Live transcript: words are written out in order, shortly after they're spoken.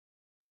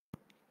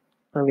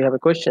we have a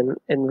question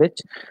in which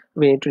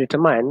we need to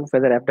determine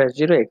whether f dash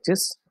 0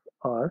 exists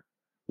or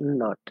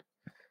not.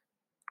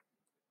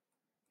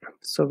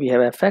 So we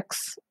have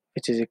fx,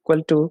 which is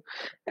equal to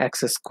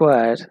x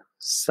squared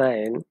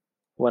sine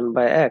 1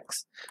 by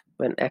x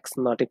when x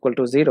not equal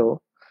to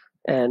 0,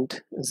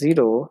 and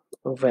 0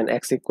 when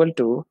x equal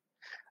to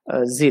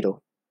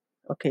 0.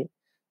 Okay,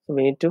 so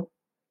we need to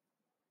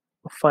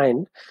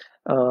find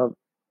uh,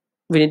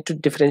 we need to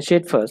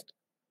differentiate first,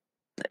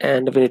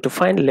 and we need to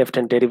find left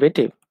hand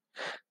derivative.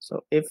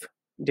 So if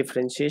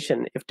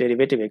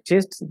derivative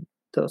exists,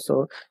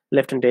 so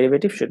left hand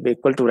derivative should be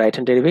equal to right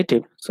hand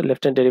derivative. So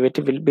left hand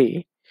derivative will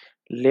be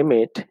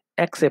limit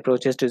x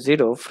approaches to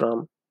 0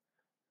 from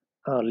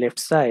left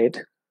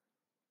side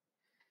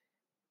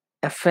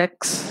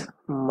fx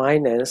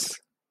minus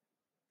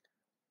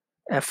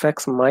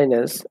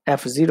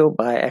f0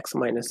 by x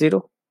minus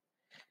 0,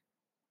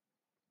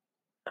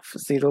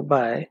 f0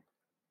 by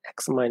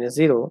x minus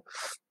 0.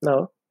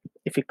 Now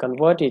if we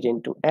convert it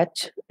into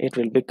h, it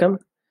will become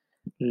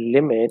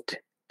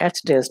limit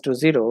h tends to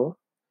 0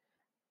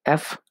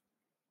 f0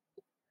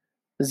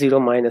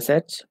 minus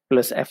h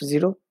plus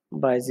f0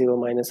 by 0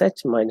 minus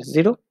h minus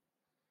 0,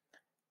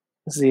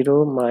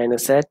 0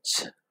 minus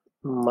h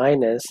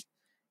minus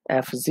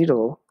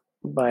f0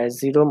 by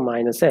 0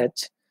 minus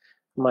h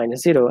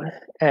minus 0,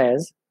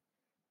 as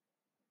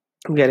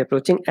we are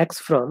approaching x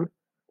from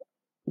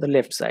the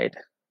left side.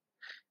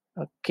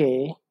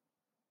 Okay,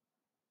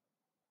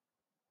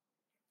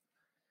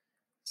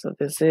 so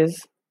this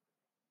is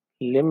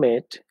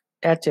limit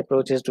h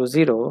approaches to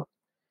 0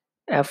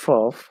 f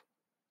of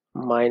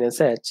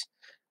minus h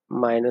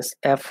minus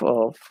f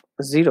of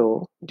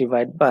 0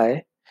 divided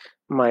by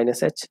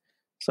minus h.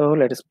 So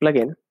let us plug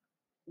in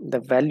the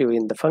value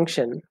in the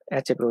function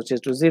h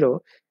approaches to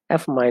 0.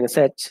 F minus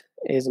h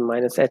is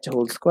minus h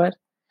whole square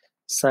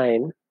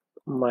sine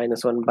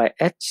minus 1 by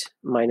h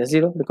minus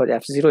 0, because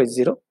f0 is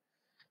 0,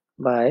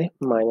 by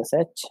minus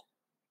h.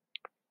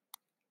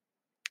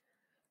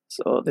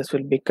 So this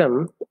will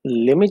become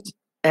limit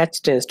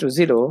h tends to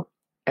 0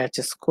 h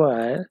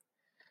square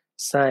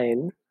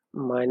sine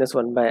minus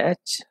 1 by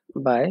h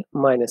by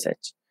minus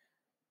h.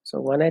 So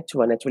 1h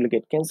will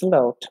get cancelled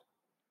out.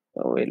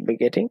 So we'll be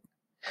getting,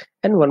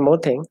 and one more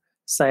thing,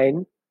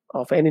 sine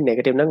of any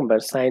negative number,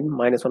 sine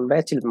minus 1 by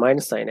h is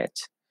minus sine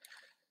h.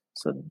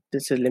 So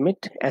this is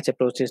limit h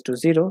approaches to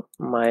 0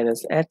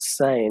 minus h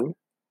sine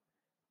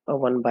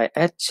 1 by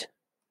h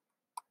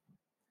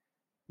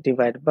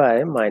divided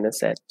by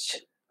minus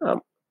h,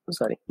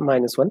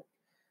 minus 1.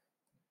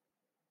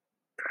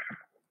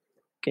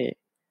 Okay,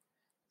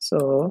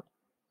 so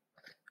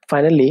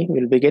finally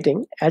we'll be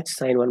getting h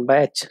sine 1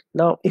 by h.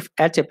 Now if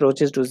h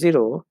approaches to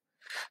 0,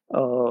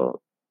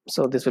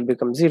 so this will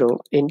become 0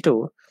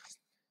 into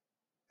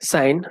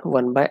sine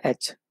 1 by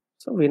h.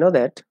 So we know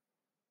that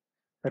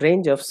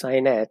range of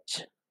sine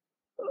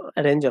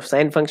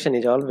function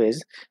is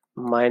always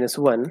minus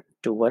 1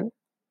 to 1.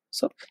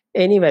 So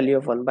any value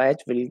of 1 by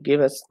h will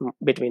give us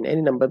between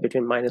any number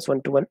between minus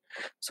 1 to 1.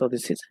 So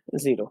this is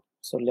 0.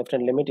 So left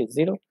hand limit is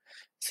 0.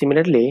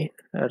 Similarly,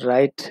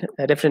 right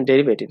hand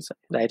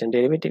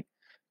derivative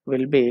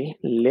will be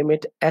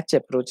limit h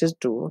approaches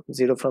to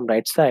 0 from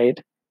right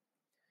side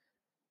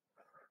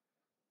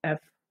f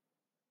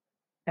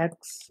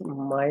x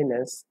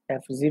minus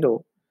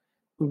f0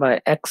 by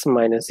x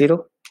minus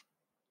 0.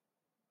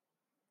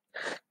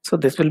 So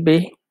this will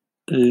be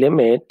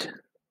limit,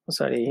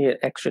 here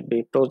x should be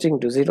approaching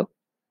to 0,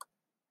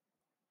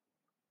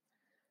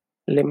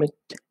 limit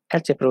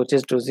h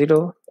approaches to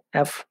 0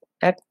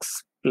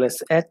 fx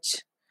plus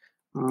h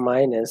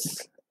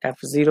minus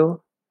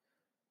f0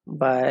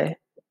 by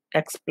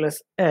x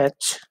plus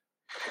h.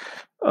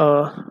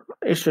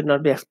 It should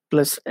not be x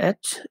plus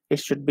h, it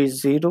should be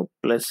 0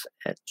 plus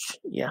h.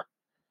 Yeah,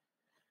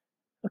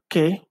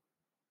 okay.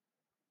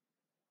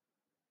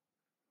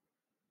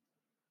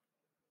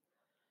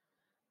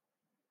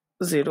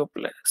 Zero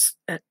plus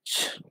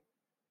h.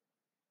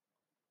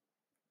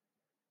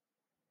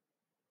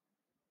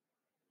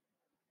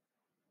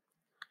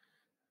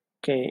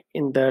 Okay,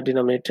 in the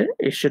denominator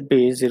it should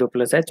be 0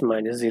 plus h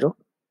minus 0,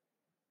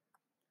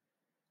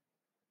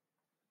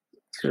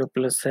 0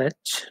 plus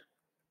h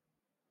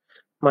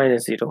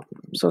minus 0.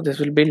 So this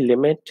will be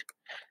limit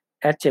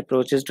h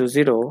approaches to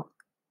 0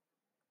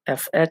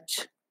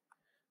 fh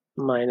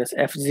minus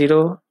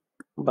f0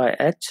 by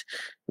h.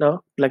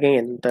 Now plugging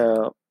in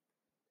the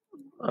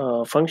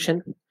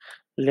function,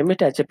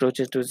 limit h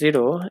approaches to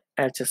 0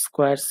 h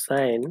square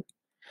sine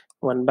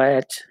 1 by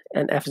h,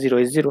 and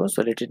f0 is 0,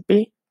 so let it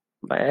be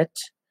by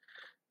h.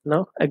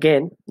 Now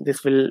again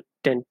this will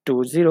tend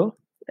to 0,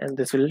 and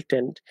this will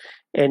tend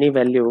any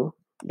value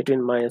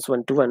between minus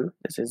 1 to 1.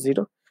 This is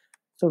 0.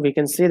 So we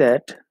can see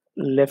that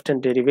left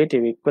hand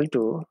derivative equal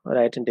to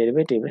right hand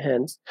derivative,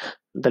 hence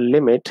the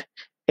limit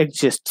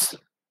exists.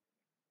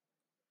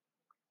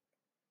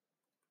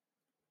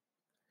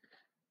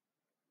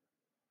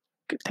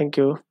 Thank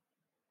you.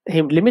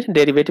 Limit and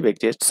derivative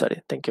exists,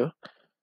 sorry. Thank you.